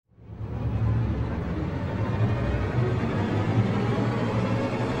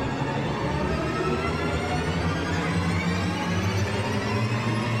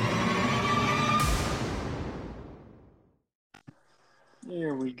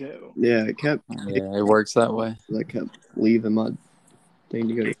we go. Yeah, it kept. Yeah, it works that way. I kept leaving my thing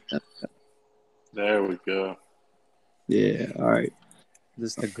to go to that. There we go. Yeah, all right.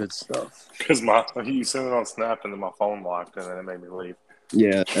 This is the good stuff. Because you sent it on Snap and then my phone locked and then it made me leave.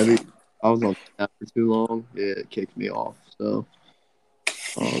 Yeah, I was on Snap for too long. It kicked me off. So,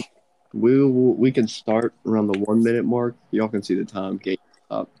 we can start around the 1 minute mark. Y'all can see the time. Game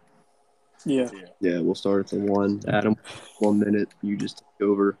up. Yeah. Yeah, we'll start at the 1. Adam, 1 minute. You just take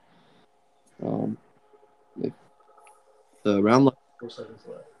over. Around like 4 seconds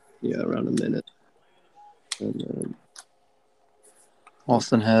left. Yeah, around a minute. And then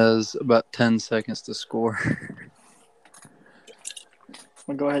Austin has about 10 seconds to score.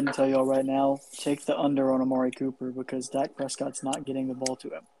 I'm going to go ahead and tell y'all right now, take the under on Amari Cooper because Dak Prescott's not getting the ball to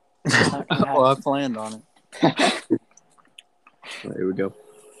him. It's not gonna Well, I happen. planned on it. all right, here we go.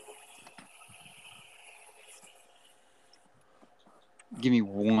 Give me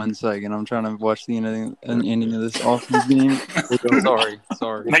 1 second. I'm trying to watch the ending of this Austin game.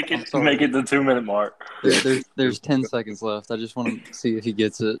 Sorry. Make it the 2 minute mark. There's 10 seconds left. I just want to see if he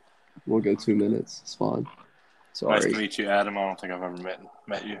gets it. We'll go 2 minutes. It's fine. Sorry. Nice to meet you, Adam. I don't think I've ever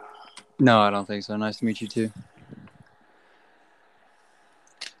met you. No, I don't think so. Nice to meet you too.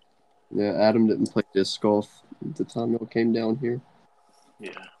 Yeah, Adam didn't play disc golf at the time y'all came down here.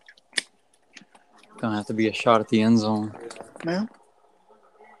 Yeah. Gonna have to be a shot at the end zone. Man.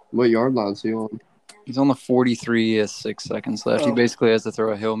 What yard line is he on? He's on the 43. He has 6 seconds left. He basically has to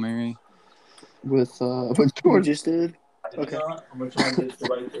throw a Hail Mary. With You George. just did? Okay. I'm going to try and get it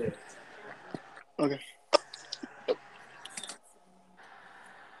right there. Okay.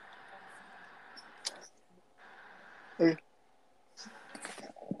 Okay.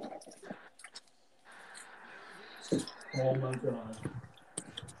 Oh my god.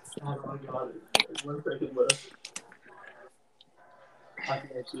 Oh my god. 1 second left. I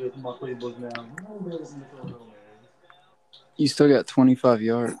can't see it in my playbook now. You still got 25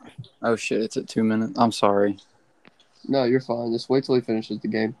 yards. Oh, shit. It's at 2 minutes. I'm sorry. No, you're fine. Just wait till he finishes the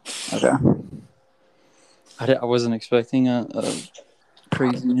game. Okay. I wasn't expecting a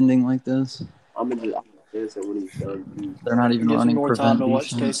crazy ending like this. I'm going to answer when he's done. They're not even Gives me running more prevent time to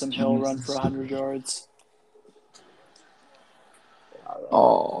watch defense. Taysom Hill run for 100 yards.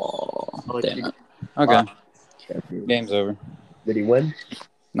 Oh, damn it. Okay. Game's over. Did he win?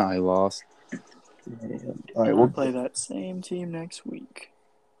 No, he lost. All right, We'll play that same team next week.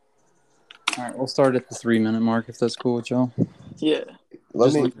 All right, we'll start at the 3 minute mark if that's cool with y'all. Yeah.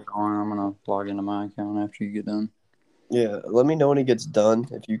 Just leave it on. I'm going to log into my account after you get done. Yeah, let me know when he gets done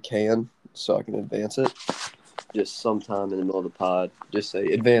if you can, so I can advance it. Just sometime in the middle of the pod, just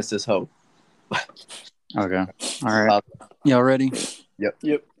say advance this hoe. Okay. All right. Y'all ready?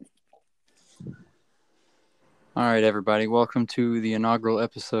 Yep. All right, everybody. Welcome to the inaugural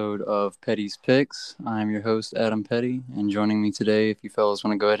episode of Petty's Picks. I'm your host, Adam Petty, and joining me today, if you fellas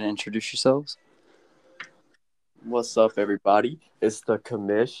want to go ahead and introduce yourselves. What's up, everybody? It's the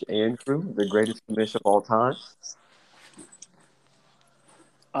commish, Andrew, the greatest commish of all time.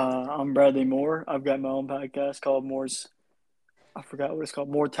 I'm Bradley Moore. I've got my own podcast called I forgot what it's called,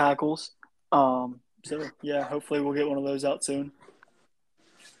 More Tackles. So, yeah, hopefully we'll get one of those out soon.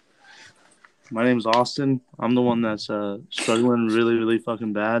 My name's Austin. I'm the one that's struggling really, really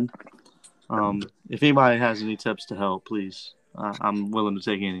fucking bad. If anybody has any tips to help, please. I'm willing to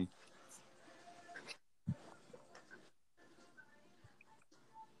take any.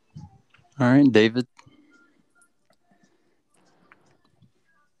 All right, David.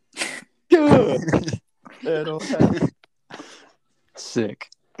 Good. Sick.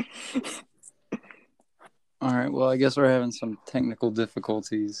 All right, well, I guess we're having some technical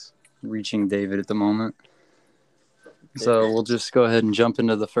difficulties reaching David at the moment. So we'll just go ahead and jump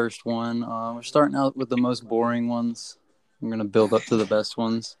into the first one. We're starting out with the most boring ones. I'm going to build up to the best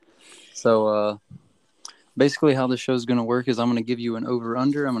ones. So basically how the show is going to work is I'm going to give you an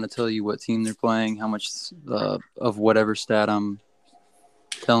over-under. I'm going to tell you what team they're playing, how much of whatever stat I'm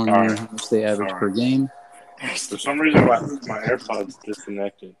telling you, how much they average per game. For some reason, my AirPods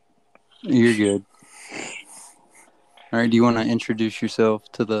disconnected. You're good. All right, do you want to introduce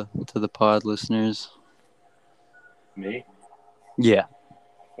yourself to the pod listeners? Me? Yeah.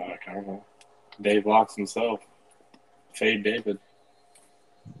 Fuck, I don't know. Dave Locks himself. Fade David.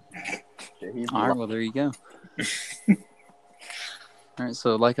 All right, well, there you go. All right,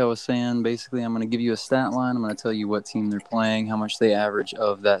 so like I was saying, basically I'm going to give you a stat line. I'm going to tell you what team they're playing, how much they average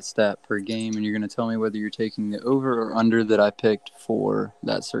of that stat per game, and you're going to tell me whether you're taking the over or under that I picked for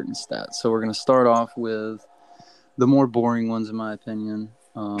that certain stat. So we're going to start off with the more boring ones, in my opinion.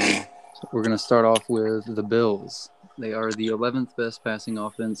 So we're going to start off with the Bills. They are the 11th best passing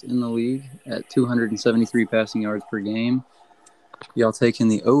offense in the league at 273 passing yards per game. Y'all taking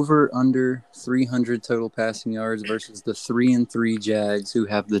the over/under 300 total passing yards versus the 3-3 Jags, who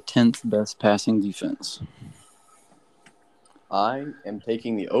have the 10th best passing defense. I am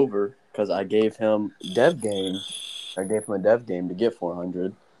taking the over because I gave him dev game. I gave him a dev game to get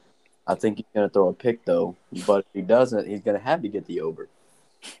 400. I think he's going to throw a pick, though. But if he doesn't, he's going to have to get the over.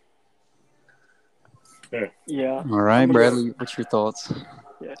 Yeah. All right, Bradley, what's your thoughts?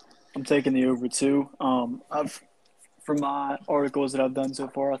 Yeah, I'm taking the over too. From my articles that I've done so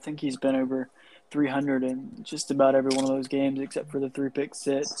far, I think he's been over 300 in just about every one of those games except for the 3-pick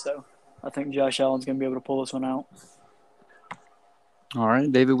sit. So I think Josh Allen's going to be able to pull this one out. All right,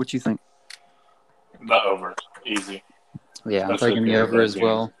 David, what you think? The over. Easy. Yeah, I'm Especially taking the if over you're as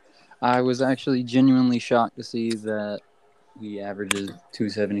well. I was actually genuinely shocked to see that he averages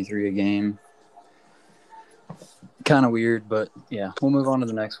 273 a game. Kind of weird, but yeah, we'll move on to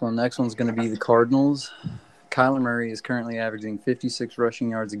the next one. Next one's going to be the Cardinals. Kyler Murray is currently averaging 56 rushing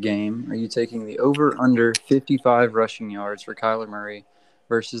yards a game. Are you taking the over/under 55 rushing yards for Kyler Murray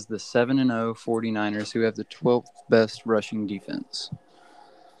versus the 7-0 49ers, who have the 12th best rushing defense?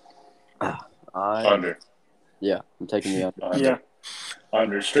 Under. Yeah, I'm taking the under. Yeah.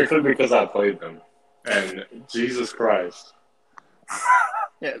 Under. Strictly because I played them. And Jesus Christ.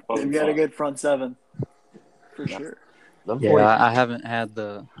 Yeah, they've got a good front seven for sure. Yeah, I haven't had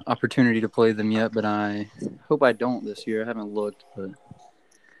the opportunity to play them yet, but I hope I don't this year. I haven't looked, but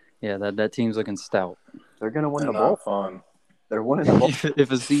yeah, that team's looking stout. They're going to win They're the bowl. not fun. They're winning the bowl.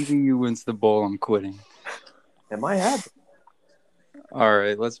 If a CVU wins the bowl, I'm quitting. It might happen. All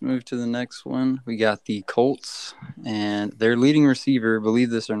right, let's move to the next one. We got the Colts, and their leading receiver,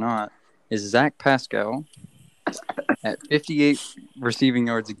 believe this or not, is Zach Pascal at 58 receiving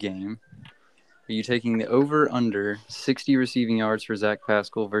yards a game. Are you taking the over/under 60 receiving yards for Zach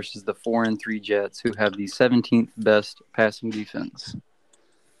Pascal versus the 4-3 Jets, who have the 17th best passing defense?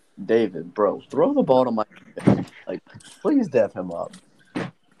 David, bro, throw the ball to Michael Pittman. Like, please dev him up.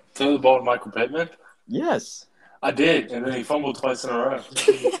 Throw the ball to Michael Pittman? Yes. I did, and then he fumbled twice in a row.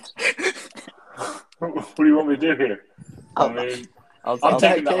 What do you want me to do here? I mean, I'm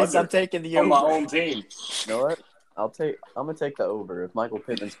taking the under. I'm taking the on over. my own team. You know what? I'm gonna take the over. If Michael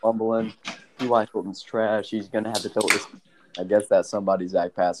Pittman's fumbling, T.Y. Hilton's trash, he's gonna have to throw this. I guess that's somebody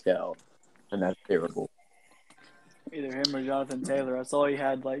Zach Pascal, and that's terrible. Either him or Jonathan Taylor. I saw he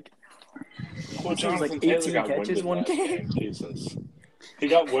had Well, it was Jonathan like Taylor 18 got catches winded one last game. Jesus. He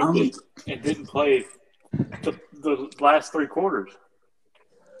got winded and didn't play the last 3 quarters.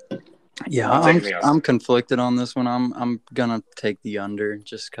 Yeah, I'm taking the under. I'm conflicted on this one. I'm gonna take the under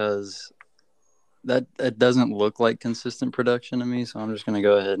just because that doesn't look like consistent production to me. So I'm just gonna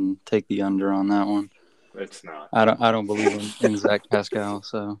go ahead and take the under on that one. It's not. I don't believe in Zach Pascal.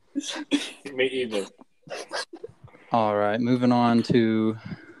 So Me either. all right, moving on to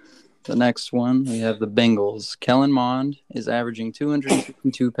the next one. We have the Bengals. Kellen Mond is averaging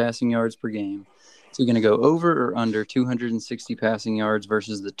 252 passing yards per game. So you're going to go over or under 260 passing yards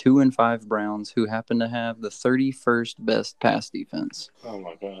versus the 2-5 Browns, who happen to have the 31st best pass defense. Oh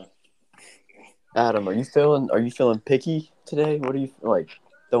my god. Adam, are you feeling picky today? What are you like?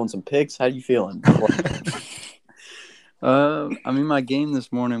 Throwing some picks? How you feeling? I mean, my game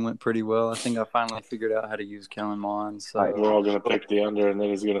this morning went pretty well. I think I finally figured out how to use Kellen Mond. So We're all going to pick the under, and then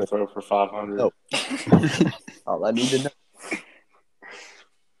he's going to throw for 500. Oh. All I need to know.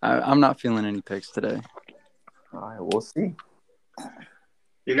 I'm not feeling any picks today. All right, we'll see.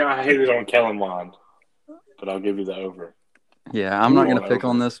 You know, I hated on Kellen Mond, but I'll give you the over. Yeah, I'm not going to pick over.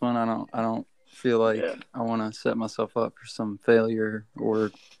 on this one. I don't feel like I want to set myself up for some failure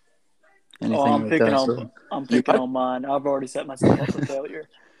or anything I'm like picking that. on So. I'm picking on mine. I've already set myself up for failure.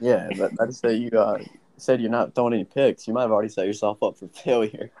 Yeah, but I just say you said you're not throwing any picks. You might have already set yourself up for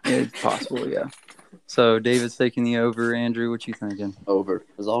failure. It's possible, yeah. So David's taking the over. Andrew, what you thinking? Over.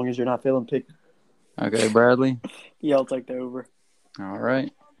 As long as you're not feeling picky. Okay, Bradley? Yeah, I'll take the over. All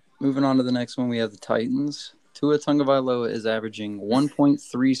right. Moving on to the next one, we have the Titans. Tua Tagovailoa is averaging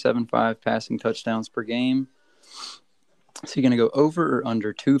 1.375 passing touchdowns per game. So you're going to go over or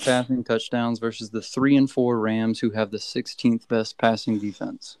under 2 passing touchdowns versus the 3-4 Rams, who have the 16th best passing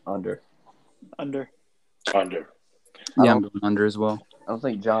defense. Under. Under. Yeah, I'm going under as well. I don't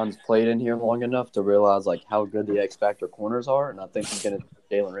think John's played in here long enough to realize like how good the X Factor corners are, and I think he's going to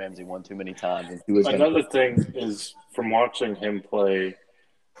Jalen Ramsey one too many times. And he was Another thing is from watching him play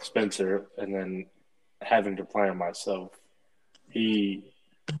Spencer and then having to play him myself, he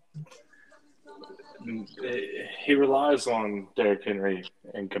relies on Derrick Henry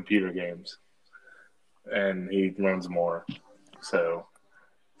in computer games. and he runs more. So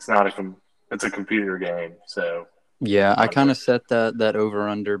it's not it's a computer game. So Yeah, I kind under. of set that over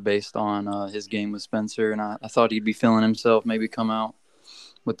under based on his game with Spencer, and I thought he'd be feeling himself, maybe come out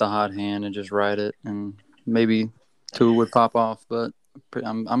with the hot hand and just ride it, and maybe two would pop off. But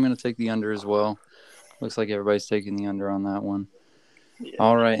I'm going to take the under as well. Looks like everybody's taking the under on that one. Yeah.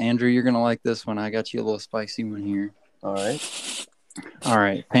 All right, Andrew, you're going to like this one. I got you a little spicy one here. All right. All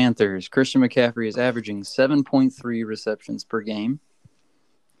right, Panthers. Christian McCaffrey is averaging 7.3 receptions per game.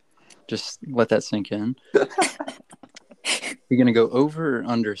 Just let that sink in. You're going to go over or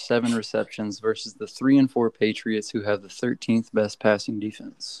under 7 receptions versus the 3 and 4 Patriots, who have the 13th best passing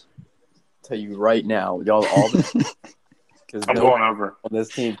defense. Tell you right now, y'all all because I'm going over. on this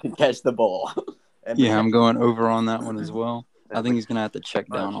team can catch the ball. And Yeah, I'm going over on that one as well. I think he's going to have to check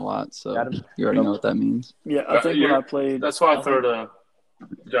down a lot, so you already know what that means. Yeah, I think when I played, That's why I throw to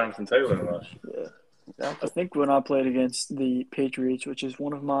Jonathan Taylor in the rush. Yeah, I think when I played against the Patriots, which is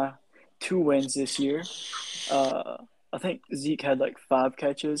one of my 2 wins this year, I think Zeke had like 5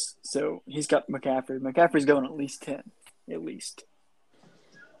 catches, so he's got McCaffrey. McCaffrey's going at least 10, at least.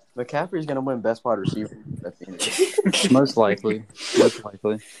 McCaffrey's going to win best wide receiver. Most likely. Most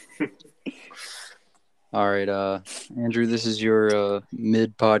likely. All right, Andrew, this is your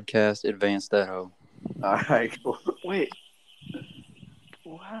mid-podcast advanced echo. All right, cool. Wait.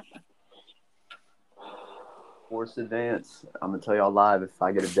 What happened? Forced advance. I'm going to tell y'all live if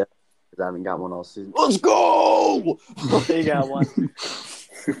I get a death because I haven't got one all season. Let's go! They got one.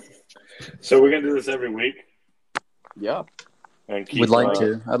 So we're going to do this every week? Yeah. And keep, Would like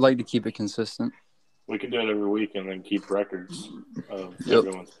to. I'd like to keep it consistent. We can do it every week and then keep records of Yep.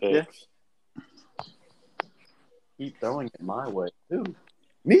 everyone's picks. Yeah. Keep throwing it my way, too.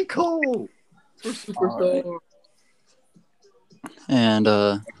 Miko! Superstar. And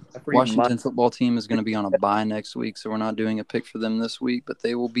Washington football team is going to be on a bye next week, so we're not doing a pick for them this week, but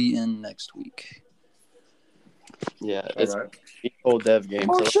they will be in next week. Yeah, it's All right. a Miko Dev game,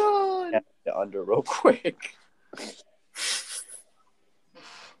 so I have to under real quick.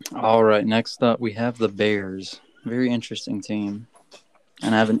 All right, next up we have the Bears. Very interesting team.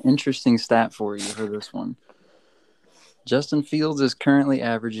 And I have an interesting stat for you for this one. Justin Fields is currently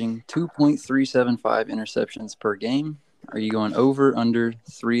averaging 2.375 interceptions per game. Are you going over, under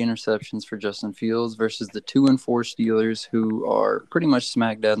 3 interceptions for Justin Fields versus the 2 and 4 Steelers, who are pretty much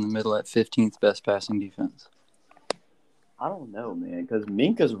smack dab in the middle at 15th best passing defense? I don't know, man, because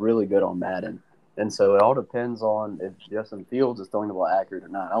Minka's really good on Madden. And so it all depends on if Justin Fields is throwing the ball accurate or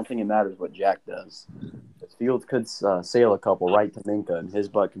not. I don't think it matters what Jack does. If Fields could sail a couple right to Minka, and his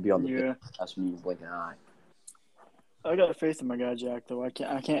butt could be on the Yeah. that's me blinking an eye. I got faith in my guy Jack, though. I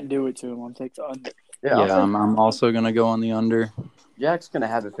can't do it to him. I'll take the under. Yeah, I'm also going to go on the under. Jack's gonna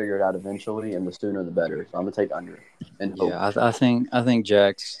have it figured out eventually, and the sooner the better. So I'm gonna take under. And hope. Yeah, I think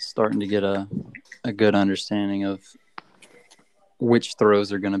Jack's starting to get a good understanding of which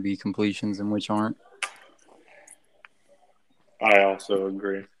throws are going to be completions and which aren't. I also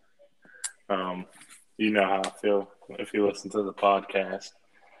agree. You know how I feel if you listen to the podcast.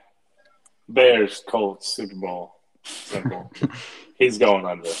 Bears, Colts, Super Bowl. Simple. He's going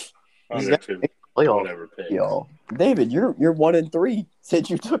under. Under 2. Playoff, Whatever pick. y'all. David, you're 1-3 since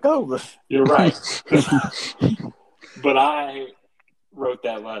you took over. You're right. But I wrote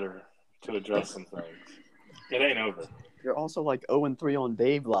that letter to address some things. It ain't over. You're also like 0-3 on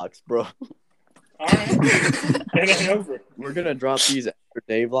Dave locks, bro. All right. It ain't over. We're gonna drop these after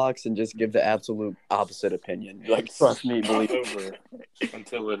Dave locks and just give the absolute opposite opinion. Like, trust me, Not believe. over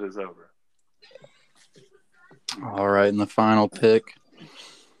until it is over. All right, and the final pick.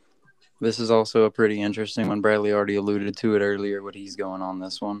 This is also a pretty interesting one. Bradley already alluded to it earlier, what he's going on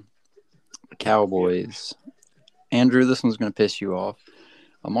this one. Cowboys. Andrew, this one's going to piss you off.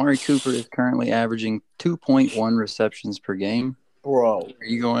 Amari Cooper is currently averaging 2.1 receptions per game. Bro, Are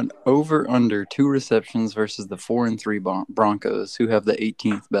you going over, under 2 receptions versus the 4 and 3 Broncos, who have the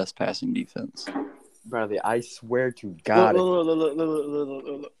 18th best passing defense? Bradley, I swear to God.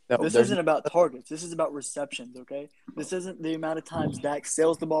 Look. This isn't about targets. This is about receptions, okay? This isn't the amount of times Dak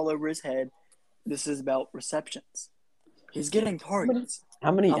sails the ball over his head. This is about receptions. He's getting targets.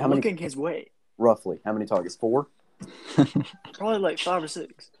 How many? Looking his way. Roughly, how many targets? 4? Probably like 5 or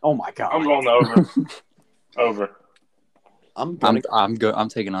 6. Oh my God! I'm going over. Over. I'm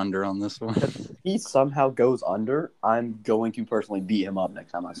taking under on this one. If he somehow goes under, I'm going to personally beat him up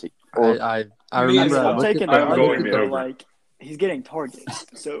next time I see him. I remember I'm I I'm looked taking at the that. I'm going under, to but over. like he's getting targets.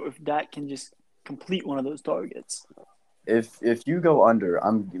 So if Dak can just complete one of those targets, If you go under,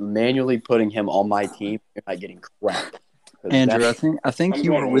 I'm manually putting him on my team. You're not getting crap. Andrew, I think I'm you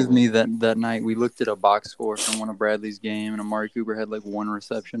going were with over. me that night. We looked at a box score from one of Bradley's game, and Amari Cooper had like 1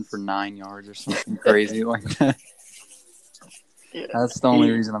 reception for 9 yards or something crazy like that. Yeah. That's the only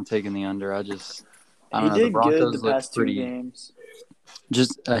reason I'm taking the under. I don't He know. The did good the Broncos look past 2 pretty. games.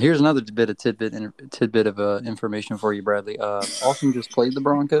 Just here's another bit of tidbit of information for you, Bradley. Austin just played the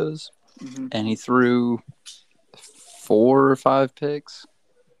Broncos, Mm-hmm. and he threw 4 or 5 picks.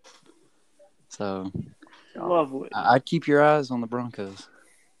 So Lovely. I'd keep your eyes on the Broncos.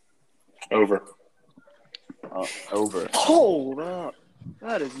 Over. Over. Hold up.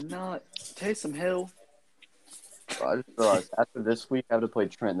 That is not Taysom Hill. Bro, I just realized after this week, I have to play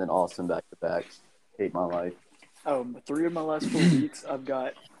Trent and then Austin back to back. Hate my life. 3 of my last 4 weeks, I've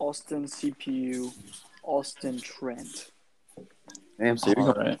got Austin CPU, Austin Trent. Damn, so you're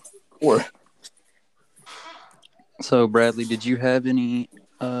All going right. 4. So Bradley, did you have any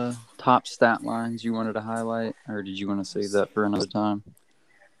top stat lines you wanted to highlight, or did you want to save that for another time?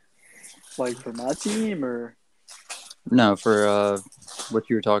 Like for my team or? No, for what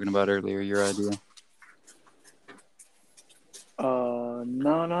you were talking about earlier, your idea.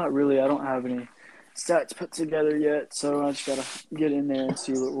 No, not really. I don't have any stats put together yet, so I just gotta get in there and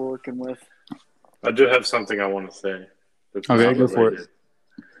see what we're working with. I do have something I want to say that's Okay, not go for it. related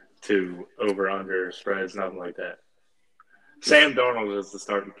to over under spreads, nothing like that. Sam Darnold is the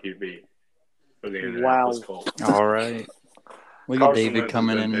starting QB for the Indianapolis Wow. Colts. All right. Look at Carson David Wentz has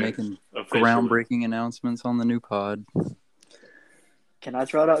coming been in and picked making officially. groundbreaking announcements on the new pod. Can I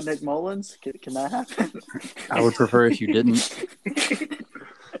trot out Nick Mullins? Can that happen? I would prefer if you didn't.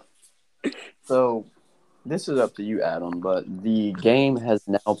 So this is up to you, Adam, but the game has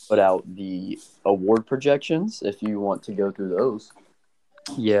now put out the award projections if you want to go through those.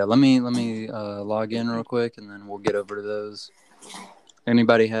 Yeah, let me log in real quick, and then we'll get over to those.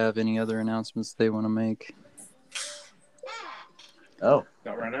 Anybody have any other announcements they want to make? Oh,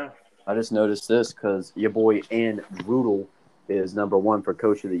 Not right now. I just noticed this because your boy Ann Rudel is number 1 for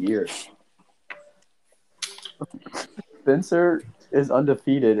Coach of the Year. Spencer is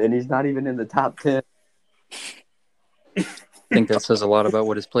undefeated, and he's not even in the top 10. I think that says a lot about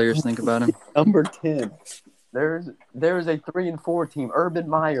what his players think about him. Number 10. There's a 3-4 team. Urban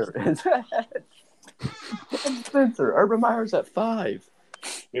Meyer is at Spencer. Urban Meyer's at 5.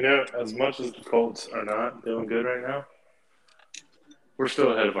 You know, as much as the Colts are not doing good right now, we're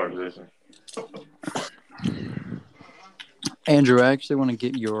still ahead of our division. Andrew, I actually want to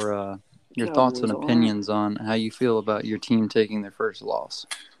get your thoughts and Cowboys opinions on how you feel about your team taking their first loss.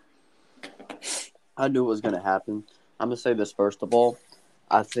 I knew it was going to happen. I'm going to say this first of all.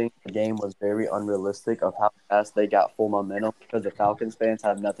 I think the game was very unrealistic of how fast they got full momentum because the Falcons fans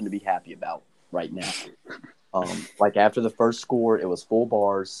have nothing to be happy about right now. Like after the first score, it was full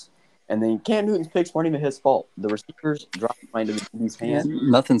bars. And then Cam Newton's picks weren't even his fault. The receivers dropped into the DB's hand.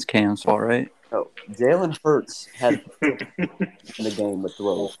 Nothing's Cam's fault, right? So Jalen Hurts had in the game with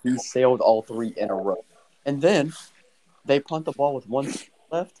throws. He sailed all 3 in a row. And then they punt the ball with 1 second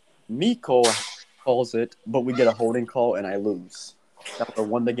left. Miko calls it, but we get a holding call and I lose. That would have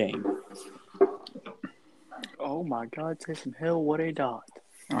won the game. Oh my God, Taysom Hill, what a dot!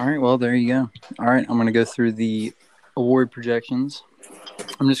 All right, well, there you go. All right, I'm going to go through the award projections.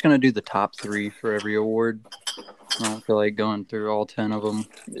 I'm just going to do the top 3 for every award. I don't feel like going through all 10 of them.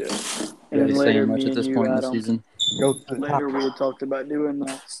 Yeah. Really And then later, saying much me at and this you, point in the Adam. season. Go to the Later, we had talked about doing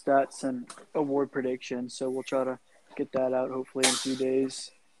the stats and award predictions, so we'll try to get that out hopefully in a few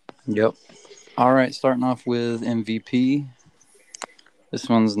days. Yep. All right, starting off with MVP. This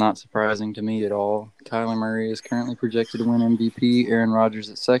one's not surprising to me at all. Kyler Murray is currently projected to win MVP. Aaron Rodgers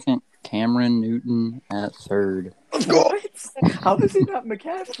at second. Cameron Newton at third. What? How is he not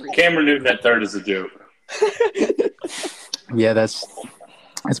McCaffrey? Cameron Newton at third is a joke. Yeah, that's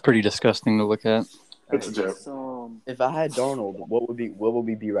pretty disgusting to look at. It's a joke. If I had Darnold, what would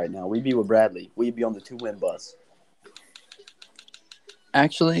we be right now? We'd be with Bradley. We'd be on the 2-win bus.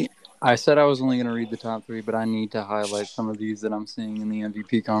 Actually, I said I was only going to read the top 3, but I need to highlight some of these that I'm seeing in the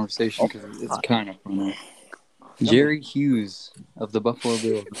MVP conversation because it's kind of funny. Jerry Hughes of the Buffalo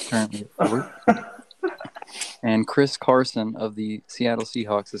Bills is currently at 4th. And Chris Carson of the Seattle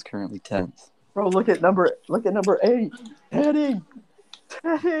Seahawks is currently 10th. Bro, look at number 8. Teddy.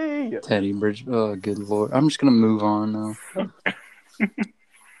 Teddy Bridge. Oh, good Lord. I'm just going to move on now.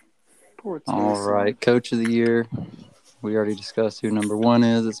 Poor Taysom. All right. Coach of the Year. We already discussed who number 1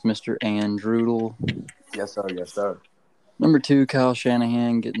 is. It's Mr. Andrudel. Yes, sir. Yes, sir. Number 2, Kyle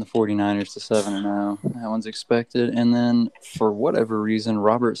Shanahan getting the 49ers to 7-0. That one's expected. And then, for whatever reason,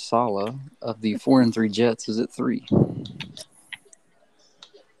 Robert Saleh of the 4-3 Jets is at 3.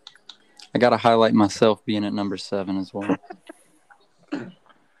 I got to highlight myself being at number 7 as well.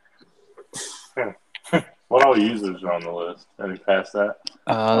 What all users are on the list? Any past that?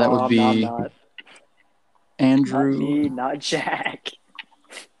 That would I'm be not Andrew, me, not Jack,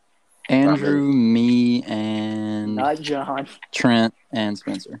 me, and not John. Trent and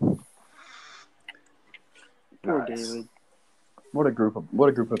Spencer. Poor Nice. David. What a group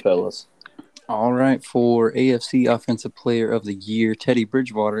of fellas. All right, for AFC Offensive Player of the Year, Teddy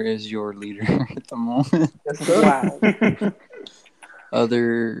Bridgewater is your leader at the moment. Wow.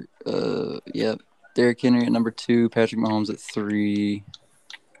 Derrick Henry at number 2, Patrick Mahomes at 3.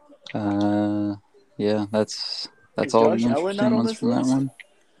 That's Is all Josh the Allen interesting not on ones this from that list? one.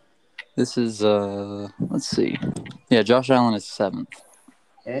 This is let's see. Yeah, Josh Allen is 7th.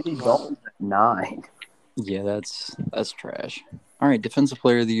 Andy Dalton's at 9. Yeah, that's trash. All right, Defensive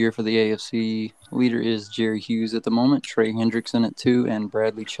Player of the Year for the AFC. Leader is Jerry Hughes at the moment, Trey Hendrickson at 2, and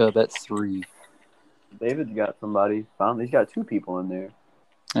Bradley Chubb at 3. David's got somebody. Finally, he's got 2 people in there.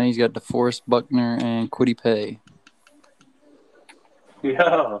 And he's got DeForest Buckner and Kwity Paye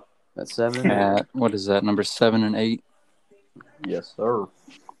Yeah. That's 7. at, what is that, number 7 and 8? Yes, sir.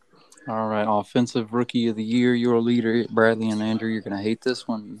 All right, Offensive Rookie of the Year, your leader, Bradley and Andrew. You're going to hate this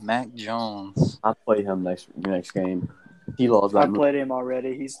one. Mac Jones. I'll play him next game. T-Law's I about, played him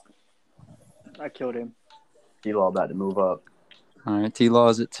already. I killed him. T-Law about to move up. All right,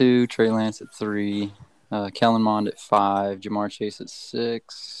 T-Law's at 2, Trey Lance at 3, Kellen Mond at 5, Jamar Chase at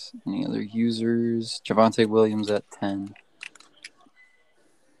 6. Any other users? Javonte Williams at 10.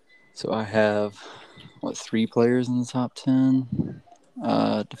 So I have, 3 players in the top 10?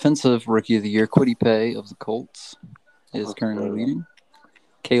 Defensive Rookie of the Year, Kwity Paye of the Colts is currently leading.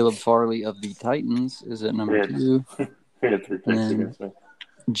 Caleb Farley of the Titans is at number 2. He had 3 picks against me.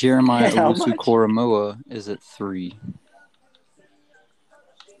 Jeremiah How Owusu much? Koromoa is at 3.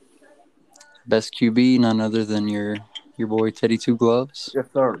 Best QB, none other than your boy Teddy Two Gloves. Yes,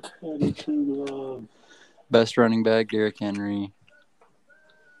 sir. Best running back, Derrick Henry.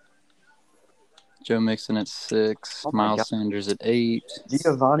 Joe Mixon at 6. Oh my Miles God. Sanders at 8.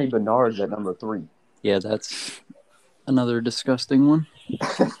 Giovanni Bernard's at number 3. Yeah, that's another disgusting one.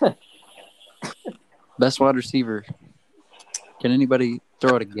 Best wide receiver. Can anybody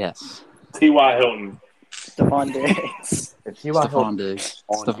throw out a guess? T.Y. Hilton. Stephon Diggs. If T.Y. Stephon Diggs.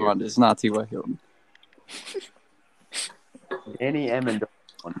 on Stephon Diggs. It's not T.Y. Hilton. Danny Amendola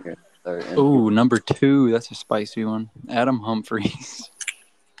on here. Ooh, number 2. That's a spicy one. Adam Humphries.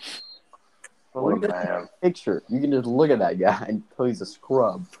 Look at that picture. You can just look at that guy and tell he's a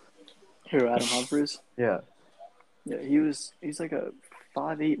scrub. Who, Adam Humphries? Yeah. Yeah, he's like a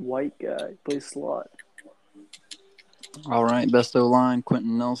 5'8" white guy. Plays slot. All right, best O-line,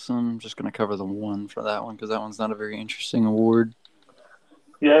 Quentin Nelson. I'm just going to cover the one for that one because that one's not a very interesting award.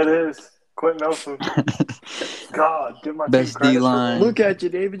 Yeah, it is. Quentin Nelson. God, give my Best team credit D-line. for Look at you,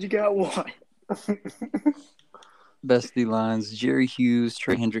 David. You got one. Best D-lines, Jerry Hughes,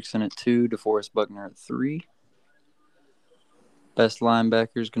 Trey Hendrickson at 2, DeForest Buckner at 3. Best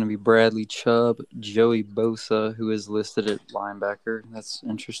linebacker is going to be Bradley Chubb, Joey Bosa, who is listed at linebacker. That's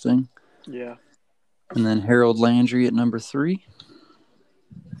interesting. Yeah. And then Harold Landry at number 3.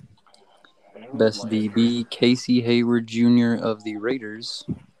 Best DB, Casey Hayward Jr. of the Raiders.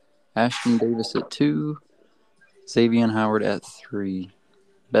 Ashton Davis at 2. Xavier Howard at 3.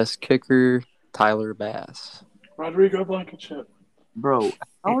 Best kicker, Tyler Bass. Rodrigo Blankenship. Bro,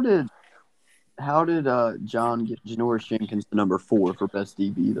 how did John get Janoris Jenkins to number 4 for best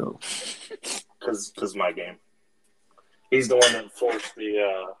DB though? Because my game. He's the one that forced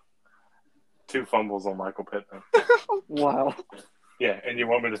the 2 fumbles on Michael Pittman. Wow. Yeah, and you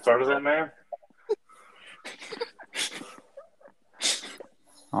want me to start with that man?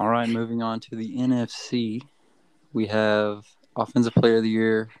 All right, moving on to the NFC. We have Offensive Player of the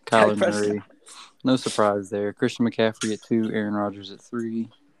Year, Kyler Murray. No surprise there. Christian McCaffrey at 2, Aaron Rodgers at 3.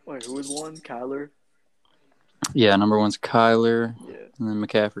 Wait, who was one? Kyler? Yeah, number 1's Kyler, Yeah. and then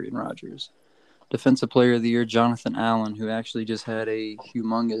McCaffrey and Rodgers. Defensive Player of the Year, Jonathan Allen, who actually just had a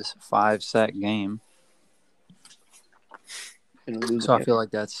humongous 5-sack game. So I feel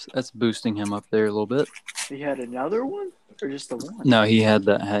like that's boosting him up there a little bit. He had another one? Or just the one? No, he had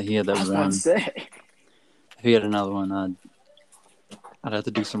that. He had I that was about one. to say. If he had another one, I'd have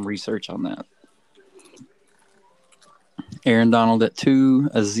to do some research on that. Aaron Donald at 2,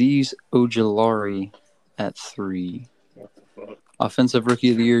 Azeez Ojulari at 3. Offensive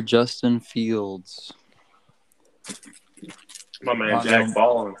Rookie of the Year, Justin Fields. My man Jack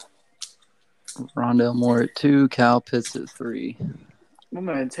Ballin. Rondell Moore at 2, Kyle Pitts at 3. My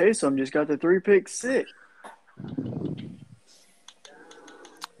man Taysom just got the 3-pick sick.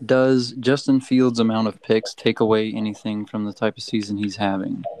 Does Justin Fields' amount of picks take away anything from the type of season he's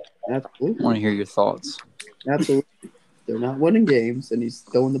having? I want to Absolutely. hear your thoughts. Absolutely. They're not winning games, and he's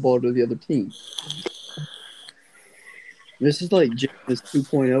throwing the ball to the other team. This is like Jameis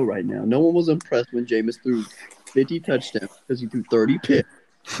 2.0 right now. No one was impressed when Jameis threw 50 touchdowns because he threw 30 picks.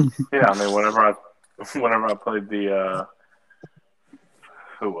 Yeah, I mean, whenever I played the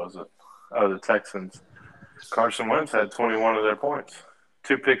who was it? Oh, the Texans. Carson Wentz had 21 of their points,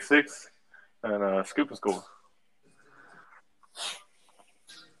 2 pick six, and scoop and score.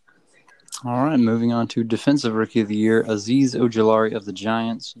 All right, moving on to Defensive Rookie of the Year, Azeez Ojulari of the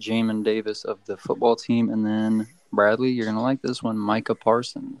Giants, Jamin Davis of the football team, and then Bradley, you're going to like this one, Micah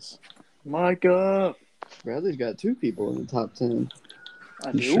Parsons. Micah. Bradley's got 2 people in the top 10.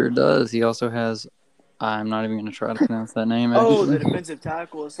 He sure does. He also has, I'm not even going to try to pronounce that name. Oh, Actually. the defensive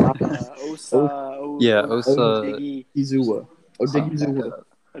tackle is like Osa. Yeah, Osa. Osa. Izua. Odigizua.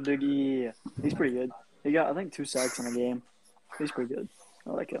 Odiggy. He's pretty good. He got, I think, 2 sacks in a game. He's pretty good.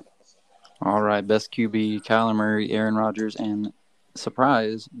 I like him. All right, best QB, Kyler Murray, Aaron Rodgers, and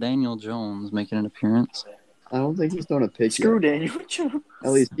surprise, Daniel Jones making an appearance. I don't think he's thrown a pick Screw yet. Daniel Jones.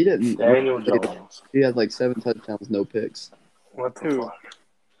 At least he didn't. Daniel Jones. He had like 7 touchdowns, no picks. What the Who? fuck?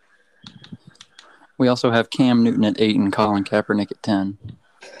 We also have Cam Newton at 8 and Colin Kaepernick at 10.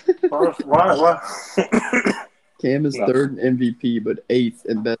 Why? Cam is No. 3rd in MVP, but 8th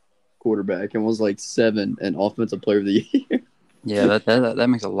in best quarterback, and was like 7 in offensive player of the year. Yeah, that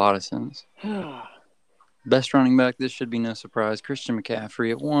makes a lot of sense. Best running back, this should be no surprise. Christian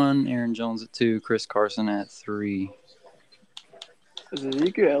McCaffrey at 1, Aaron Jones at 2, Chris Carson at 3. Is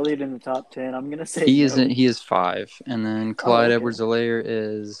Ezekiel Elliott in the top 10? I'm going to say He no. isn't. He is 5, and then Clyde okay. Edwards-Helaire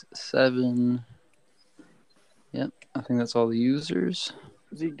is 7. Yep, I think that's all the users.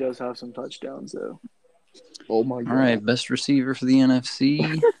 Zeke does have some touchdowns, though. Oh my god! All right, best receiver for the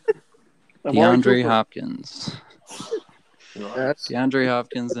NFC, Amari DeAndre Cooper. Hopkins. That's DeAndre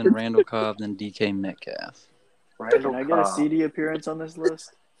Hopkins, then Randall Cobb, then DK Metcalf. Randall Can I get a Cobb. CD appearance on this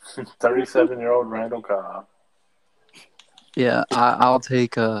list? 37-year-old Randall Cobb. Yeah, I'll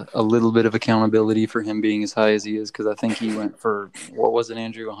take a little bit of accountability for him being as high as he is because I think he went for, what was it,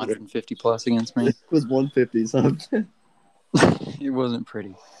 Andrew, 150 plus against me? it was 150 something. It wasn't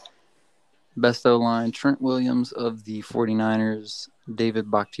pretty. Best O-line, Trent Williams of the 49ers, David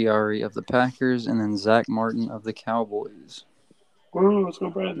Bakhtiari of the Packers, and then Zach Martin of the Cowboys. Woo, let's go,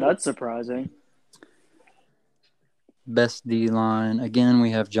 Brandon. That's surprising. Best D-line, again,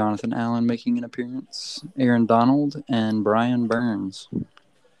 we have Jonathan Allen making an appearance, Aaron Donald, and Brian Burns.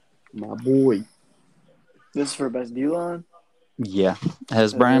 My boy. This is for best D-line? Yeah.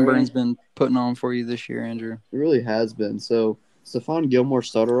 Has Is Brian there Burns been putting on for you this year, Andrew? It really has been. So Stephon Gilmore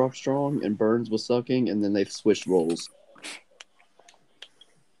started off strong, and Burns was sucking, and then they've switched roles.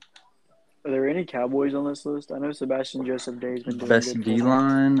 Are there any Cowboys on this list? I know Sebastian Joseph Day's been doing Best good for me.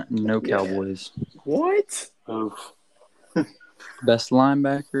 D-line, no Yeah. Cowboys. What? Oof. Best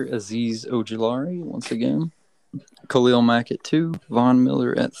linebacker, Azeez Ojulari, once again. Khalil Mack at 2, Von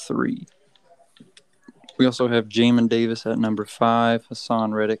Miller at 3. We also have Jamin Davis at number 5,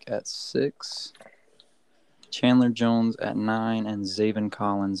 Hassan Reddick at 6, Chandler Jones at 9, and Zaven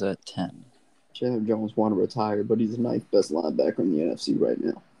Collins at 10. Chandler Jones want to retire, but he's the 9th best linebacker in the NFC right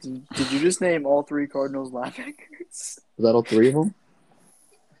now. Did you just name all 3 Cardinals linebackers? Was that all 3 of them?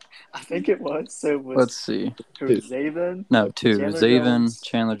 I think it was. So it was Let's see. who was Zaven? No, 2. Chandler Zaven, Jones.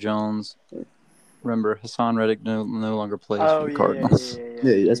 Chandler Jones. Remember, Hassan Reddick no longer plays Oh, for the yeah, Cardinals.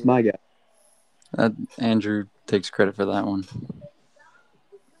 Yeah, that's my guy. Andrew takes credit for that one.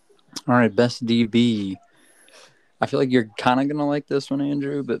 All right, best DB. I feel like you're kind of going to like this one,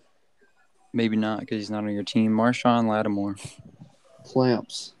 Andrew, but maybe not because he's not on your team. Marshawn Lattimore.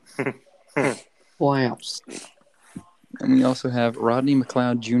 Clamps. Clamps. And we also have Rodney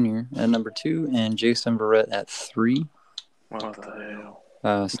McLeod Jr. at number 2 and Jason Verrett at 3. What the hell?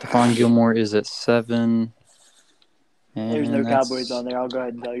 Stephon Gilmore is at 7. And There's no that's- Cowboys on there. I'll go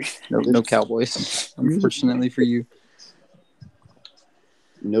ahead and tell you. No Cowboys, unfortunately for you.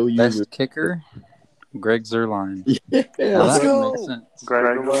 No user. Best kicker, Greg Zuerlein. Yeah, Now, Let's that go. would make sense.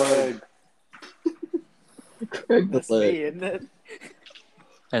 Greg the Leg. Craig the That's me, leg. isn't it?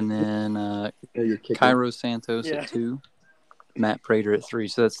 And then Yeah, you're kicking. Cairo Santos Yeah. at 2, Matt Prater at 3.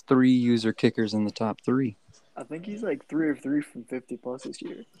 So that's 3 user kickers in the top 3. I think he's like 3 of 3 from 50 plus this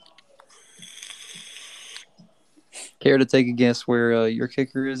year. Care to take a guess where your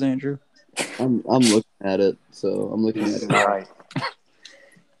kicker is, Andrew? I'm looking at it, so I'm looking at it. Right.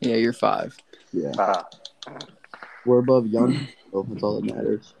 Yeah, you're 5. Yeah, Ah. we're above Young. Oh, that's all that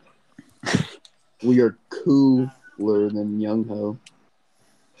matters. We are cooler than Young Ho.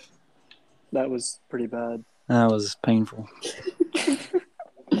 That was pretty bad. That was painful.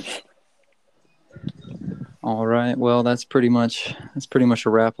 All right. Well, that's pretty much a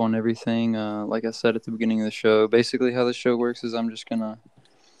wrap on everything. Like I said at the beginning of the show, basically how the show works is I'm just gonna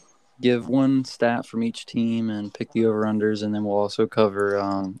give one stat from each team and pick the over-unders, and then we'll also cover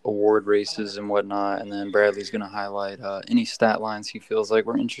award races and whatnot. And then Bradley's going to highlight any stat lines he feels like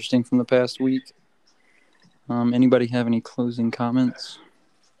were interesting from the past week. Anybody have any closing comments?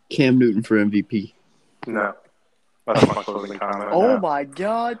 Cam Newton for MVP. No. That's my closing comment. Oh No. my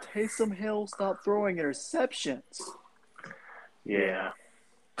God, Taysom Hill, stop throwing interceptions. Yeah.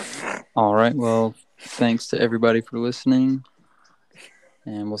 All right. Well, thanks to everybody for listening,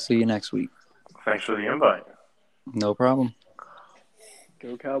 and we'll see you next week. Thanks for the invite. No problem.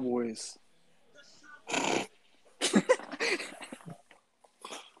 Go Cowboys.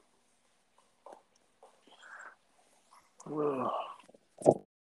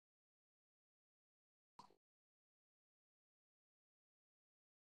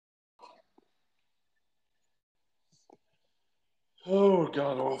 Oh,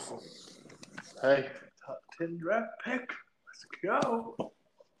 God awful. Hey, top 10 draft pick. Let's go.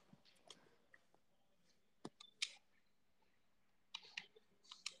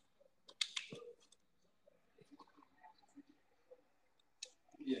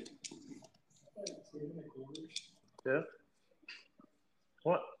 Yeah.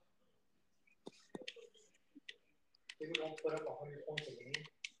 What?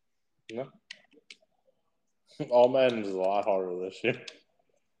 No. All Madden is a lot harder this year.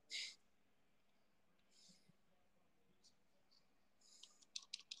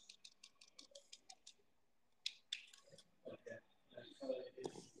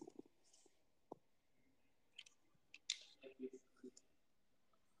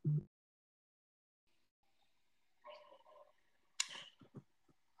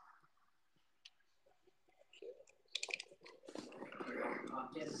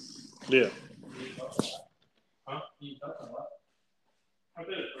 Yeah. Huh? I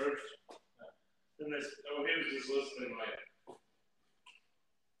did it first. Then this, he was just listening like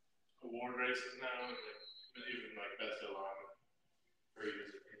award races now, and even like best alignment. 3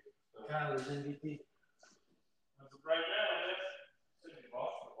 years ago. Kyler's MVP. As of right now, yes. Since he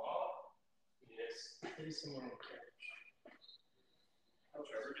lost the ball. Yes. Pretty similar to catch. I'll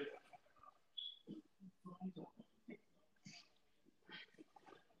Trevor get that.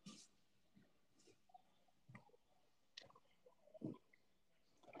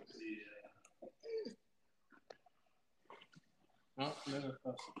 Oh, never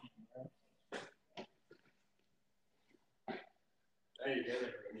crossed the camera. Hey, you got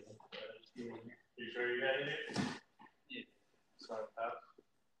it. You sure you got it? Yeah. Sorry, Pat.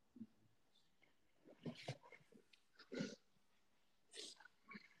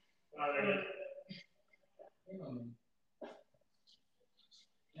 All right.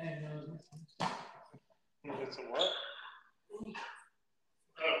 You did some what?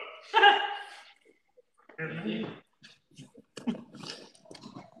 Oh.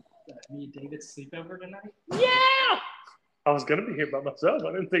 Me and David sleep over tonight? Yeah! I was gonna be here by myself.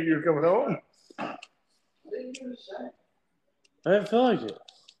 I didn't think you were coming home. I didn't feel like it.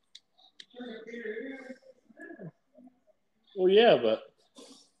 Well, yeah, but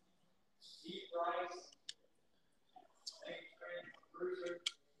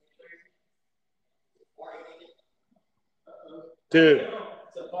dude,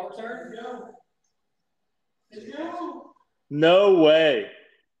 no way.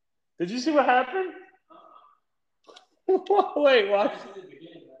 Did you see what happened? Wait, watch.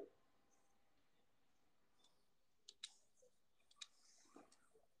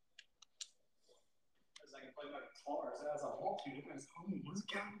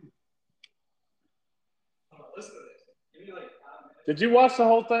 Did you watch the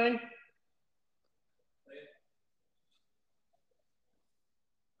whole thing?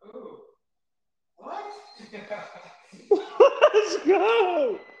 Let's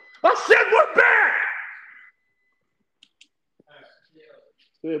go. I said we're back.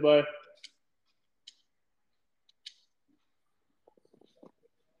 See you, bye.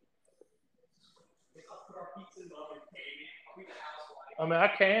 I mean, I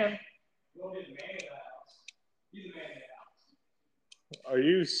can. Are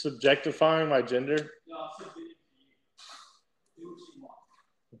you subjectifying my gender?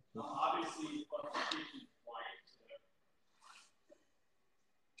 Obviously,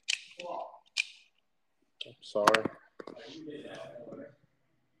 I'm sorry.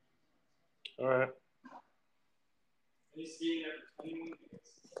 All right.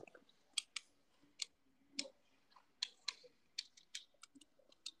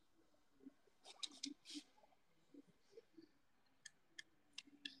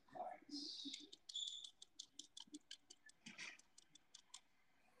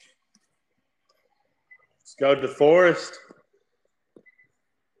 Go to Forest.